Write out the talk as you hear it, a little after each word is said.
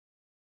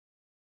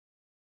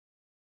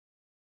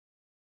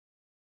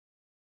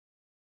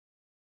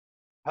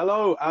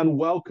Hello and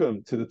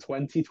welcome to the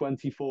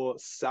 2024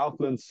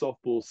 Southland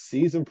softball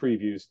season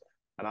previews.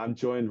 And I'm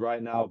joined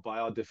right now by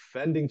our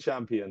defending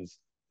champions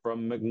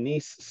from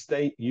McNeese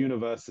State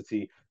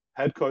University,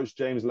 head coach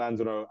James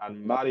Landreneau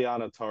and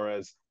Mariana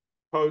Torres.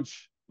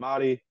 Coach,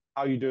 Mari,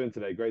 how are you doing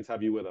today? Great to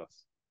have you with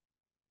us.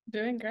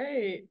 Doing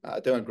great.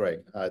 Doing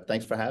great.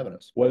 Thanks for having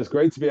us. Well, it's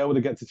great to be able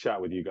to get to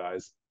chat with you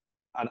guys.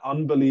 An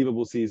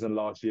unbelievable season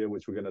last year,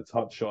 which we're going to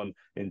touch on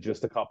in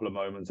just a couple of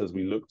moments as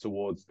we look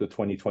towards the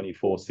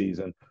 2024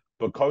 season.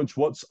 But coach,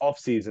 what's off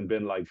season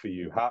been like for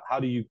you? How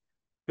do you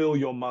fill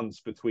your months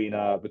between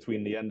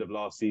the end of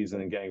last season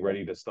and getting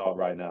ready to start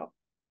right now?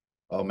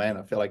 Oh man,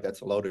 I feel like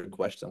that's a loaded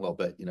question a little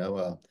bit.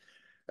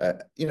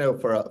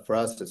 For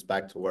us, it's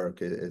back to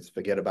work. It's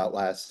forget about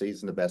last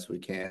season the best we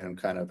can,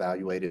 kind of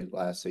evaluate it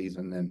last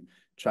season, and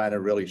trying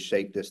to really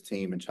shape this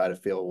team and try to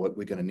feel what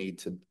we're going to need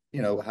to,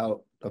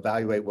 how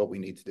evaluate what we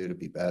need to do to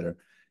be better.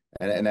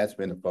 And that's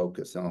been the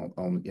focus on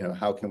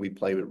how can we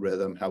play with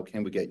rhythm? How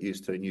can we get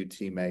used to the new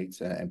teammates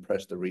and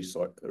press the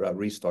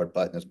restart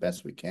button as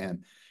best we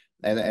can?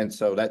 And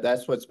so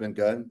that's what's been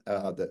good.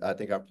 I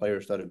think our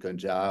players done a good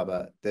job.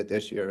 That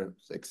this year,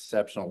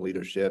 exceptional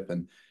leadership,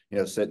 and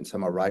sitting to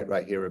my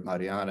right here with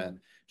Mariana,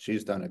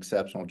 she's done an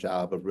exceptional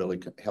job of really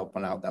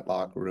helping out that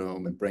locker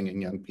room and bringing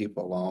young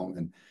people along,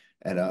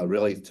 and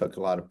really took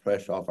a lot of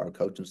pressure off our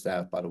coaching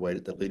staff by the way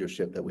that the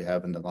leadership that we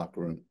have in the locker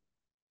room.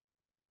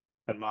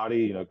 And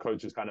Marty,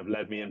 coach has kind of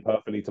led me in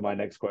perfectly to my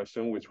next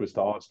question, which was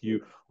to ask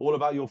you all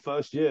about your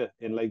first year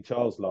in Lake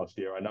Charles last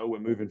year. I know we're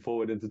moving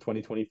forward into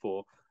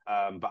 2024,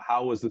 but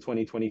how was the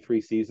 2023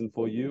 season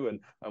for you,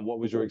 and what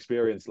was your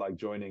experience like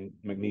joining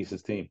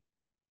McNeese's team?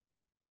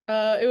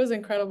 It was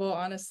incredible,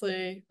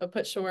 honestly, but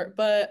put short.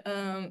 But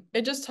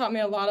it just taught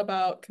me a lot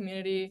about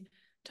community,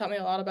 taught me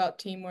a lot about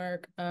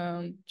teamwork.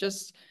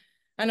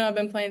 I know I've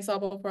been playing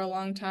softball for a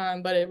long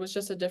time, but it was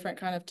just a different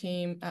kind of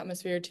team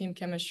atmosphere, team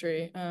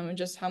chemistry, and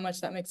just how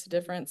much that makes a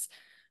difference.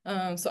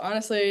 So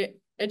honestly,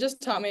 it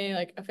just taught me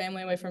like a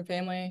family away from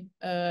family,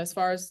 as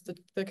far as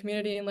the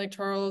community in Lake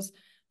Charles,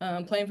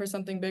 playing for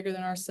something bigger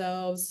than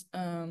ourselves.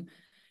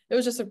 It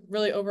was just a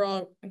really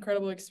overall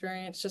incredible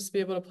experience just to be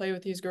able to play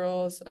with these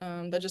girls,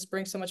 that just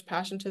bring so much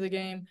passion to the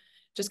game.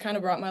 Just kind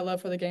of brought my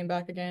love for the game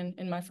back again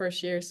in my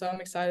first year. So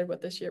I'm excited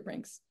what this year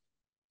brings.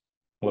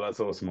 Well,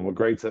 that's awesome. And we're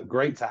great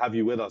to have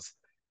you with us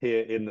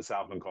here in the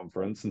Southland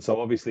Conference. And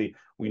so obviously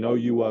we know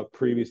you were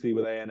previously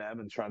with A&M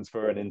and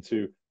transferring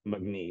into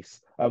McNeese.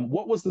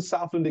 What was the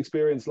Southland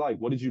experience like?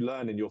 What did you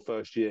learn in your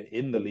first year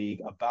in the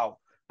league about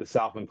the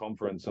Southland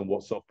Conference and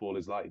what softball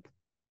is like?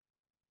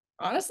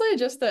 Honestly,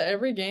 just that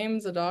every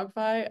game's a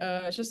dogfight.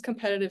 It's just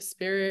competitive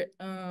spirit,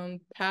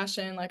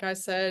 passion. Like I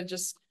said,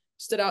 just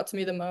stood out to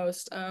me the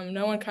most.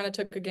 No one kind of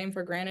took a game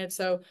for granted.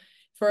 So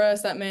for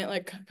us, that meant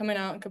like coming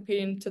out and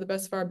competing to the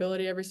best of our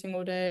ability every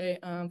single day,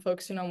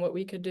 focusing on what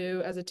we could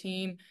do as a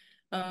team.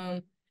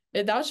 That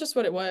was just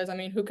what it was. I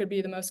mean, who could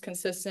be the most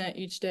consistent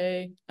each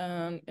day,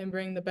 and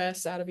bring the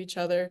best out of each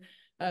other,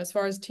 as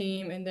far as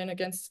team and then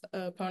against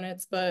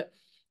opponents. But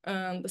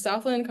the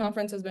Southland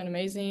Conference has been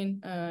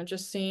amazing.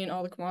 Just seeing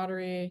all the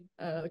camaraderie,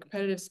 the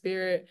competitive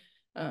spirit.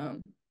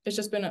 It's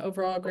just been an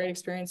overall great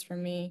experience for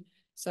me.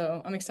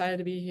 So I'm excited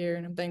to be here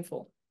and I'm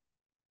thankful.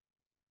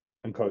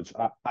 And coach,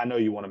 I know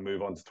you want to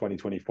move on to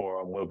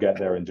 2024 and we'll get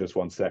there in just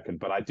one second,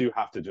 but I do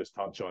have to just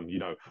touch on,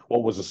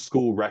 what was a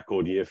school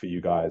record year for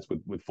you guys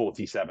with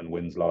 47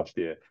 wins last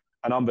year,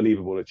 an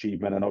unbelievable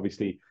achievement. And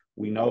obviously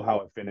we know how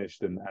it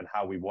finished and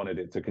how we wanted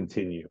it to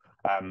continue.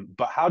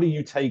 But how do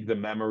you take the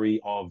memory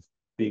of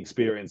the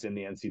experience in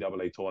the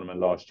NCAA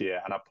tournament last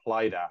year and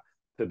apply that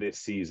to this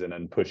season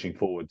and pushing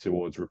forward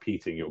towards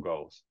repeating your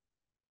goals?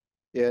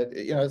 Yeah,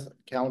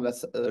 Callum,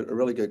 that's a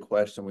really good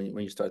question when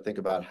you start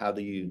thinking about how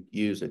do you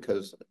use it,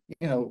 because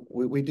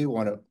we do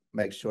want to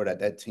make sure that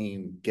that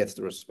team gets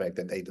the respect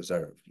that they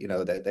deserve.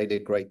 That they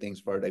did great things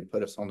for it. They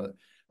put us on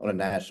a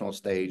national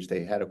stage.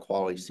 They had a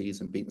quality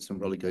season, beating some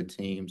really good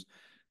teams.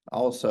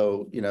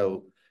 Also,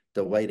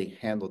 the way they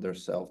handled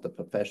themselves, the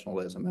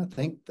professionalism. I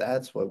think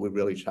that's what we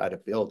really try to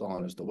build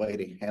on, is the way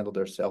they handle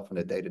themselves in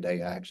the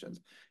day-to-day actions.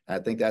 And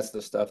I think that's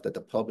the stuff that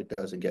the public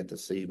doesn't get to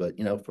see. But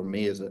for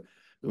me,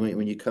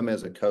 when you come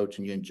as a coach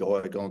and you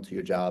enjoy going to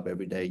your job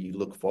every day, you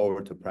look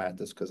forward to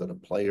practice because of the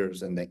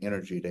players and the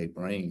energy they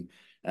bring.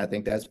 And I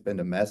think that's been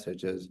the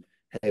message is,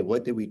 hey,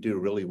 what did we do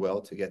really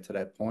well to get to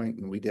that point?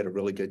 And we did a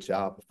really good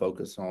job of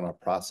focus on our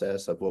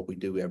process of what we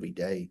do every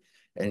day.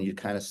 And you're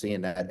kind of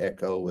seeing that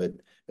echo with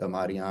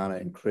Mariana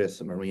and Chris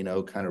and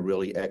Marino kind of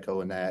really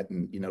echoing that.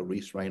 And,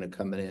 Reese Rayner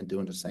coming in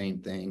doing the same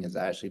thing as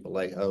Ashley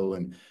Vallejo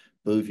and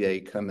Bouvier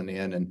coming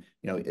in, and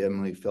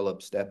Emily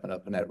Phillips stepping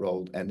up in that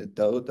role. And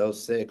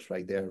those six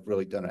right there have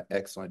really done an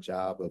excellent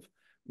job of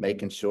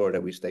making sure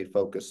that we stay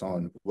focused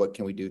on what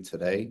can we do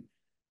today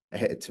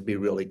to be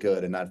really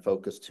good and not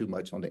focus too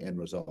much on the end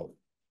result.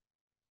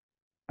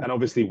 And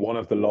obviously, one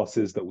of the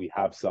losses that we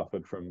have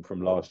suffered from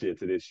last year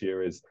to this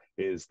year is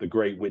the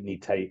great Whitney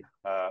Tate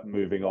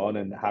moving on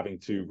and having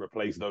to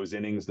replace those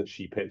innings that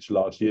she pitched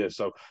last year.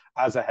 So,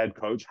 as a head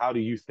coach, how do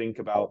you think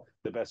about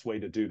the best way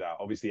to do that?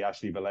 Obviously,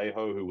 Ashley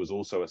Vallejo, who was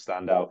also a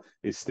standout,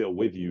 is still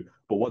with you.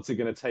 But what's it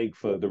going to take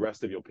for the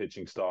rest of your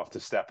pitching staff to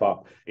step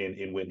up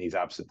in Whitney's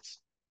absence?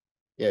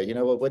 Yeah, you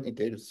know what Whitney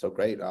did is so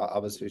great.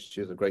 Obviously,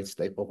 she was a great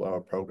staple of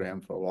our program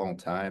for a long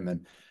time,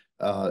 and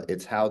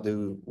it's how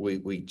do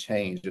we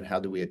change and how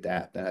do we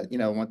adapt? And you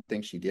know, one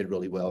thing she did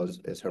really well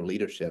is her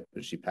leadership.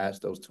 She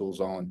passed those tools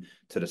on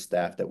to the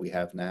staff that we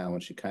have now,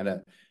 and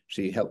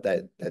she helped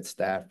that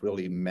staff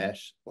really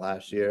mesh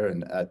last year.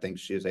 And I think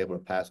she was able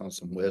to pass on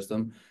some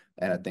wisdom.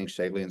 And I think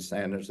Shailene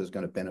Sanders is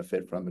going to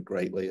benefit from it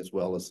greatly, as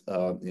well as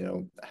you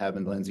know,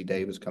 having Lindsay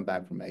Davis come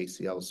back from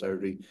ACL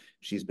surgery.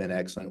 She's been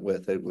excellent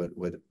with it,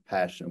 with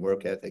passion and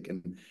work ethic,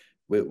 and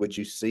what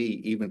you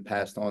see even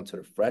passed on to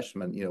the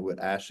freshmen, you know,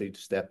 with Ashley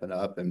stepping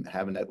up and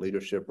having that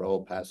leadership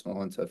role passed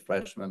on to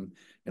freshmen,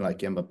 you know,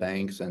 like Emma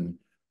Banks and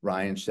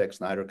Ryan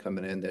Scheck-Snyder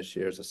coming in this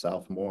year as a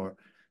sophomore,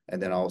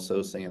 and then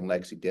also seeing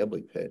Lexi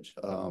Dibley pitch.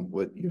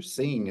 What you're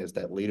seeing is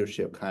that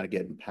leadership kind of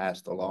getting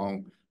passed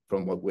along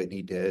from what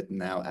Whitney did. And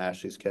now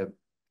Ashley's kept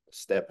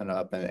stepping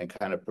up and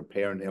kind of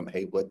preparing them.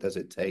 Hey, what does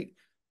it take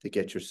to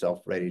get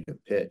yourself ready to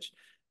pitch?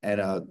 And,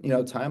 you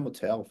know, time will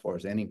tell as far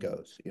as inning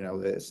goes. You know,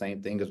 the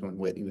same thing as when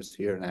Whitney was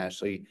here and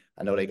Ashley.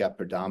 I know they got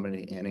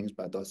predominant innings,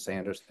 but I thought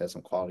Sanders had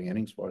some quality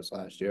innings for us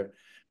last year.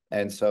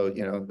 And so,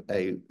 you know,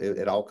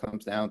 it all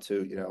comes down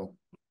to, you know,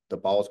 the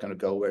ball's going to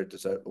go where it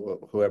deserves,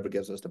 whoever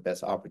gives us the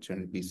best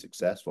opportunity to be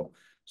successful.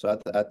 So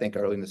I think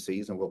early in the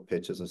season, we'll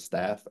pitch as a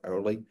staff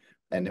early,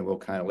 and then we'll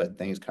kind of let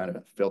things kind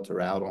of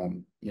filter out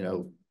on, you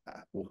know,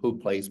 who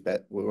plays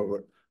best,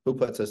 who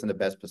puts us in the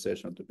best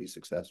position to be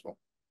successful.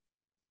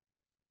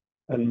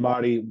 And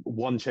Marty,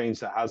 one change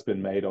that has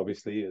been made,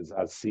 obviously, is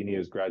as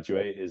seniors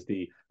graduate, is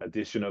the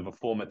addition of a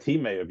former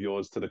teammate of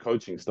yours to the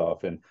coaching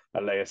staff in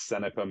Elias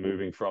Seneca,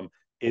 moving from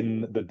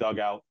in the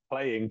dugout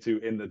playing to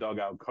in the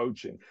dugout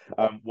coaching.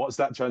 What's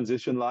that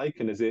transition like?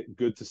 And is it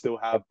good to still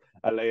have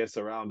Elias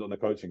around on the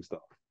coaching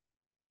staff?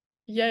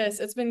 Yes,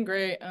 it's been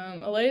great.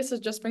 Elias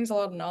just brings a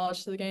lot of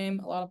knowledge to the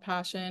game, a lot of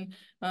passion.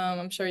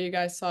 I'm sure you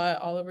guys saw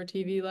it all over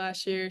TV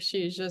last year.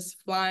 She's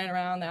just flying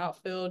around the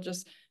outfield,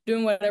 just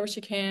doing whatever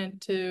she can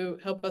to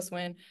help us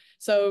win.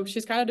 So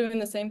she's kind of doing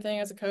the same thing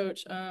as a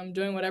coach,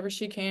 doing whatever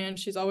she can.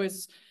 She's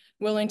always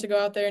willing to go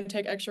out there and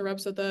take extra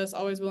reps with us,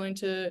 always willing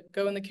to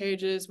go in the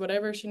cages,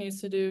 whatever she needs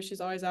to do, she's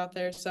always out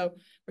there. So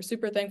we're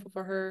super thankful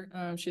for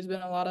her. She's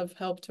been a lot of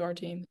help to our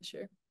team this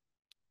year.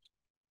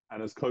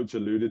 And as coach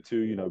alluded to,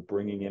 you know,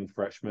 bringing in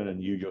freshmen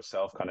and you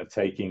yourself kind of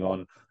taking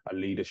on a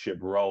leadership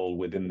role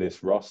within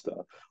this roster.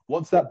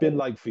 What's that been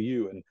like for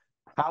you? And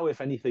how,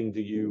 if anything,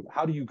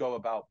 how do you go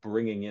about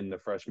bringing in the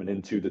freshmen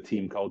into the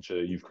team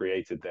culture you've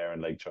created there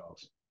in Lake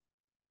Charles?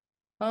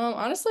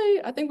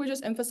 Honestly, I think we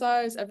just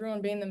emphasize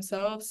everyone being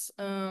themselves.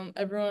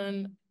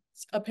 Everyone's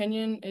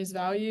opinion is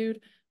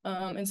valued.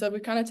 And so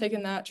we've kind of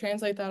taken that,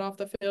 translate that off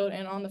the field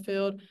and on the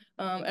field.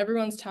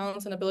 Everyone's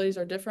talents and abilities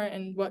are different,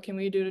 and what can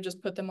we do to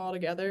just put them all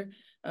together?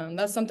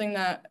 That's something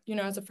that, you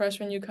know, as a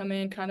freshman, you come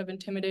in kind of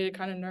intimidated,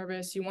 kind of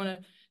nervous. You want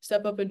to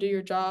step up and do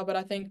your job. But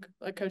I think,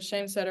 like Coach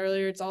James said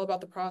earlier, it's all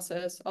about the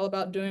process, all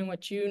about doing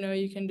what you know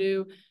you can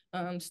do,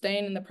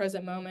 staying in the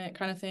present moment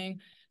kind of thing.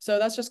 So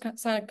that's just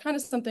kind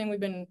of something we've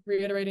been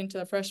reiterating to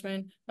the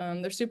freshmen.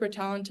 They're super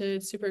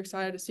talented, super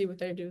excited to see what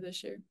they do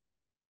this year.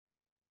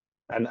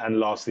 And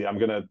lastly, I'm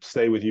going to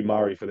stay with you,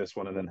 Mari, for this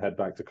one and then head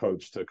back to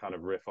coach to kind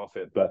of riff off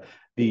it. But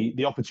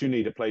the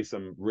opportunity to play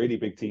some really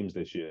big teams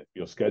this year,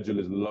 your schedule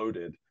is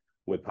loaded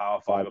with Power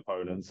 5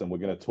 opponents, and we're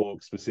going to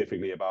talk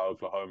specifically about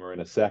Oklahoma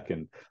in a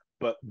second.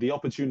 But the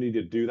opportunity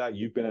to do that,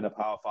 you've been in a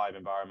Power 5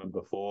 environment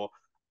before.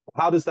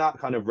 How does that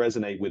kind of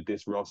resonate with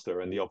this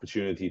roster and the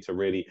opportunity to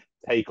really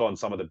take on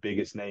some of the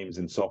biggest names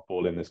in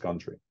softball in this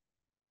country?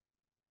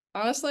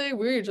 Honestly,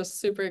 we're just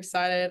super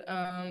excited.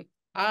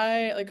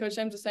 Like Coach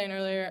James was saying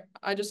earlier,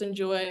 I just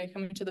enjoy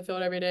coming to the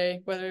field every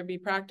day, whether it be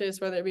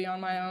practice, whether it be on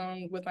my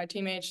own with my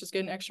teammates, just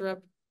getting extra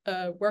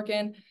work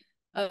in.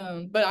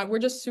 But we're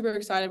just super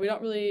excited. We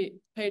don't really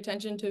pay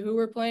attention to who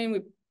we're playing.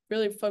 We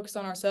really focus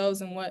on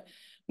ourselves and what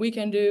we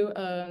can do.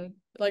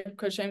 Like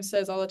Coach James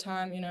says all the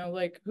time, you know,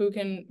 like who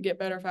can get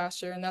better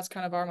faster, and that's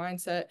kind of our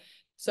mindset.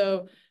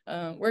 So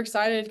we're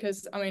excited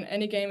because, I mean,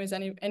 any game is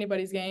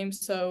anybody's game.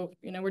 So,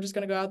 you know, we're just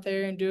going to go out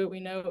there and do what we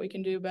know what we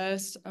can do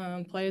best,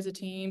 play as a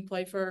team,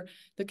 play for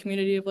the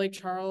community of Lake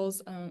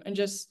Charles, and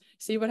just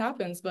see what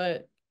happens.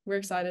 But we're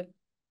excited.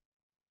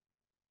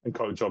 And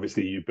Coach,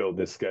 obviously you built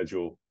this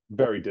schedule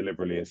very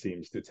deliberately, it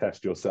seems, to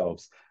test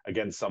yourselves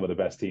against some of the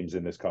best teams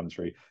in this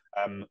country.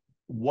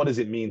 What does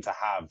it mean to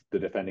have the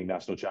defending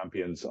national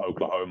champions,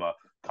 Oklahoma,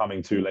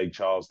 coming to Lake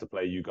Charles to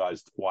play you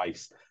guys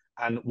twice?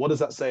 And what does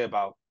that say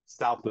about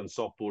Southland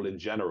softball in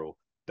general,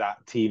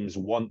 that teams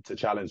want to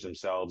challenge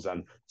themselves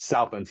and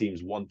Southland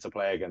teams want to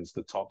play against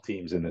the top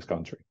teams in this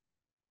country?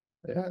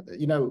 Yeah,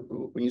 you know,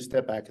 when you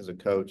step back as a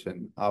coach,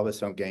 and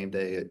obviously on game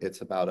day,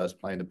 it's about us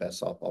playing the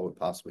best softball we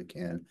possibly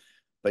can.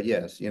 But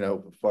yes, you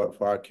know, for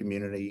our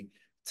community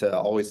to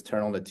always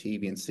turn on the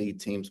TV and see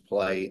teams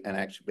play and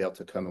actually be able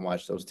to come and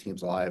watch those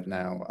teams live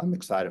now, I'm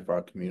excited for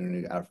our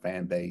community, our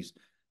fan base.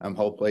 I'm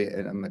hopefully,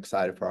 and I'm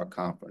excited for our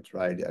conference,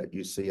 right?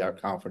 You see our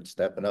conference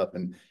stepping up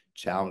and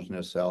challenging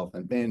itself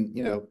and been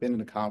in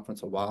the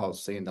conference a while,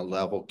 seeing the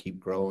level keep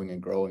growing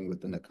and growing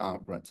within the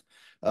conference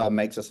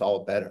makes us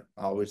all better.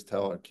 I always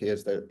tell our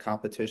kids that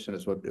competition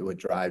is what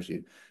drives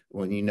you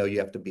when you know you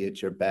have to be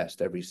at your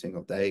best every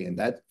single day. And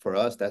that, for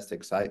us, that's the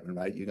excitement,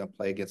 right? You're going to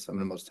play against some of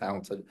the most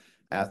talented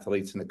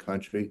athletes in the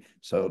country.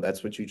 So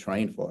that's what you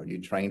train for.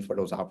 You train for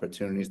those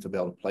opportunities to be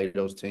able to play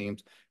those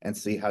teams and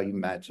see how you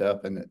match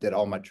up. And did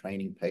all my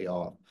training pay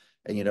off?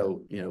 And,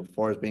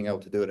 for us being able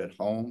to do it at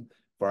home,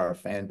 for our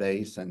fan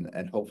base,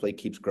 and hopefully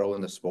keeps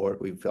growing the sport.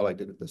 We feel like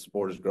the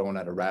sport is growing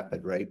at a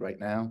rapid rate right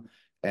now.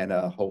 And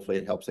hopefully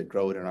it helps it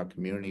grow it in our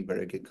community, where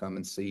it could come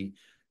and see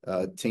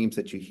teams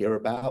that you hear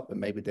about, but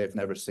maybe they've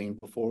never seen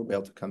before, be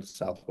able to come to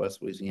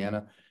Southwest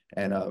Louisiana,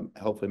 and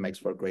hopefully makes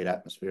for a great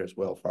atmosphere as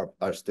well. For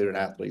our student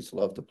athletes,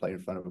 love to play in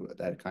front of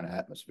that kind of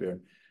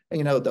atmosphere.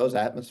 And, those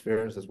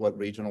atmospheres is what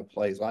regional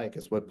plays like.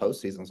 It's what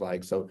postseason's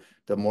like. So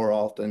the more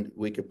often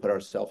we could put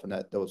ourselves in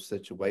those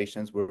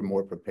situations, we're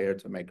more prepared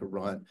to make a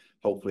run,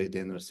 hopefully at the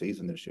end of the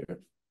season this year.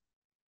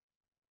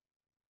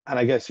 And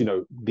I guess,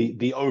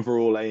 the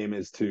overall aim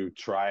is to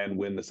try and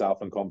win the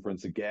Southland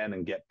Conference again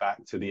and get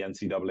back to the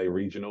NCAA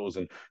regionals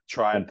and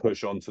try and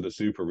push on to the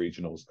super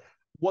regionals.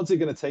 What's it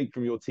going to take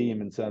from your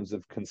team in terms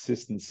of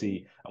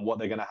consistency and what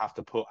they're going to have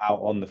to put out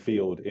on the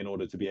field in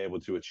order to be able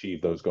to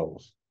achieve those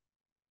goals?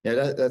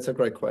 Yeah, that's a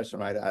great question,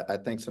 right? I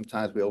think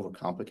sometimes we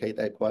overcomplicate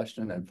that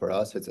question. And for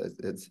us,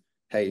 it's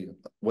hey,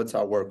 what's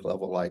our work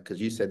level like?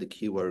 Because you said the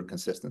key word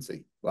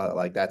consistency.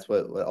 Like that's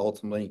what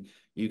ultimately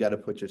you got to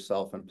put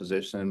yourself in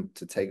position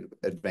to take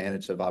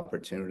advantage of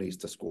opportunities,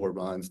 to score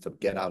runs, to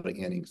get out of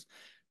innings.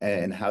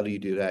 And how do you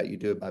do that? You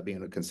do it by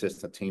being a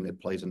consistent team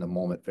that plays in the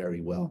moment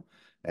very well.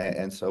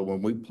 And so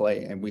when we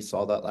play, and we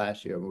saw that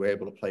last year, we were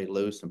able to play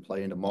loose and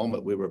play in the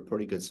moment. We were a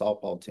pretty good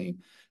softball team.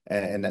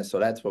 And that's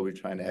what we're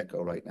trying to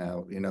echo right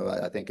now.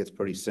 I think it's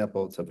pretty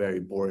simple. It's a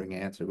very boring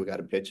answer. We got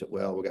to pitch it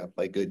well. We got to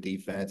play good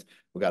defense.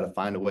 We got to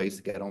find ways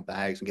to get on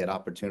bags and get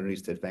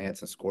opportunities to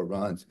advance and score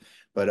runs.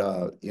 But,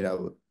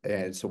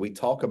 and so we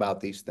talk about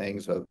these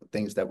things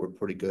that we're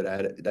pretty good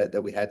at,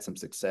 that we had some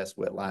success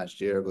with last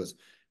year was,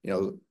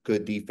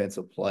 good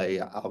defensive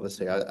play.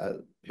 Obviously,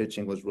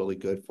 pitching was really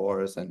good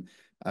for us. And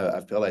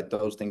I feel like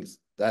those things,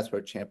 that's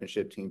where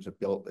championship teams are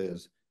built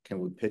is, can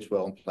we pitch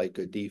well and play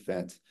good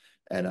defense?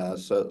 And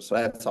so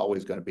that's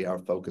always going to be our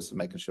focus of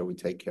making sure we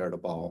take care of the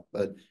ball.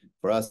 But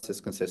for us, it's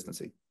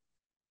consistency.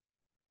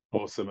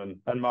 Awesome.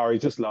 And Mari,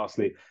 just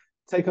lastly,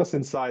 take us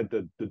inside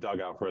the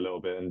dugout for a little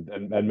bit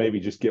and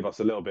maybe just give us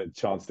a little bit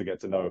chance to get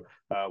to know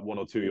one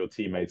or two of your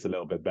teammates a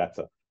little bit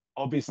better.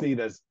 Obviously,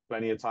 there's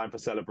plenty of time for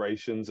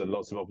celebrations and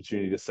lots of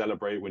opportunity to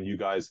celebrate when you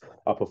guys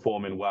are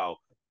performing well.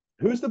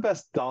 Who's the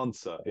best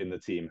dancer in the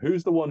team?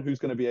 Who's the one who's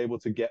going to be able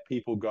to get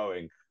people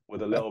going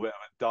with a little bit of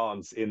a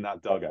dance in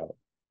that dugout?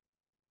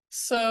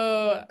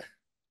 So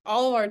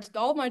all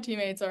of my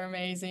teammates are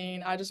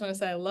amazing. I just want to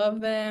say I love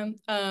them.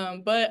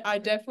 But I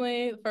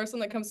definitely, the first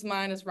one that comes to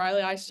mind is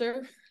Riley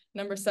Eister,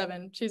 number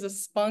 7. She's a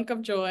spunk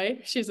of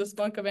joy. She's a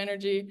spunk of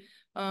energy.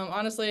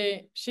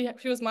 Honestly, she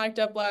was mic'd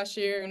up last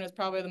year and was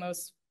probably the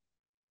most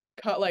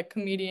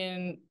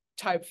comedian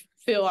type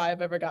feel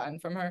I've ever gotten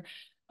from her.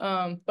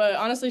 But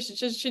honestly,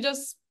 she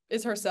just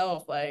is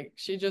herself. Like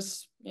she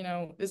just,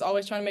 is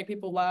always trying to make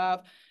people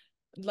laugh,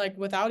 like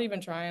without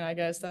even trying. I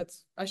guess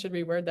I should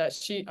reword that.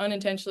 She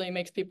unintentionally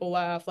makes people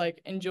laugh,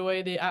 like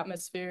enjoy the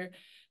atmosphere.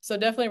 So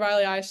definitely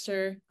Riley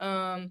Eister.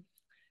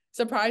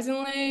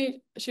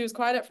 Surprisingly, she was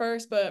quiet at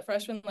first, but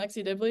freshman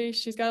Lexi Dibley,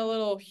 she's got a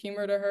little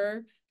humor to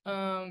her.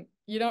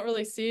 You don't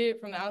really see it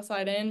from the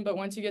outside in, but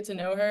once you get to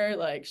know her,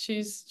 like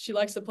she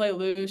likes to play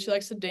loose, she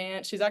likes to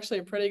dance. She's actually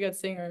a pretty good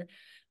singer.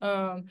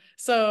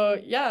 So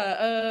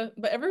yeah,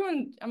 but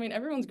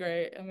everyone's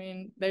great. I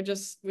mean,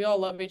 we all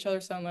love each other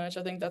so much.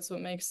 I think that's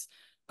what makes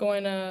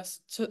going to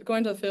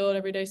the field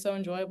every day so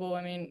enjoyable.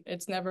 I mean,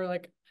 it's never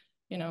like,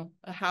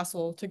 a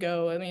hassle to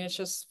go. I mean, it's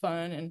just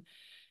fun, and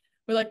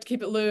we like to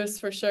keep it loose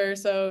for sure.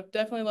 So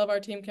definitely love our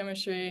team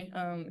chemistry.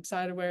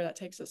 Excited where that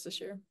takes us this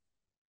year.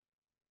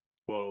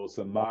 Well,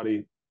 awesome.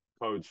 Marty,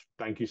 Coach,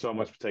 thank you so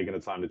much for taking the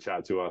time to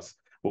chat to us.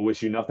 We'll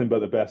wish you nothing but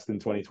the best in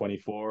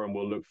 2024, and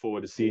we'll look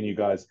forward to seeing you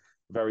guys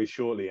very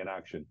shortly in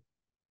action.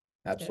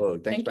 Absolutely.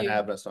 Thanks for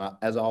having us.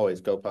 As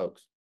always, go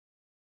Pokes.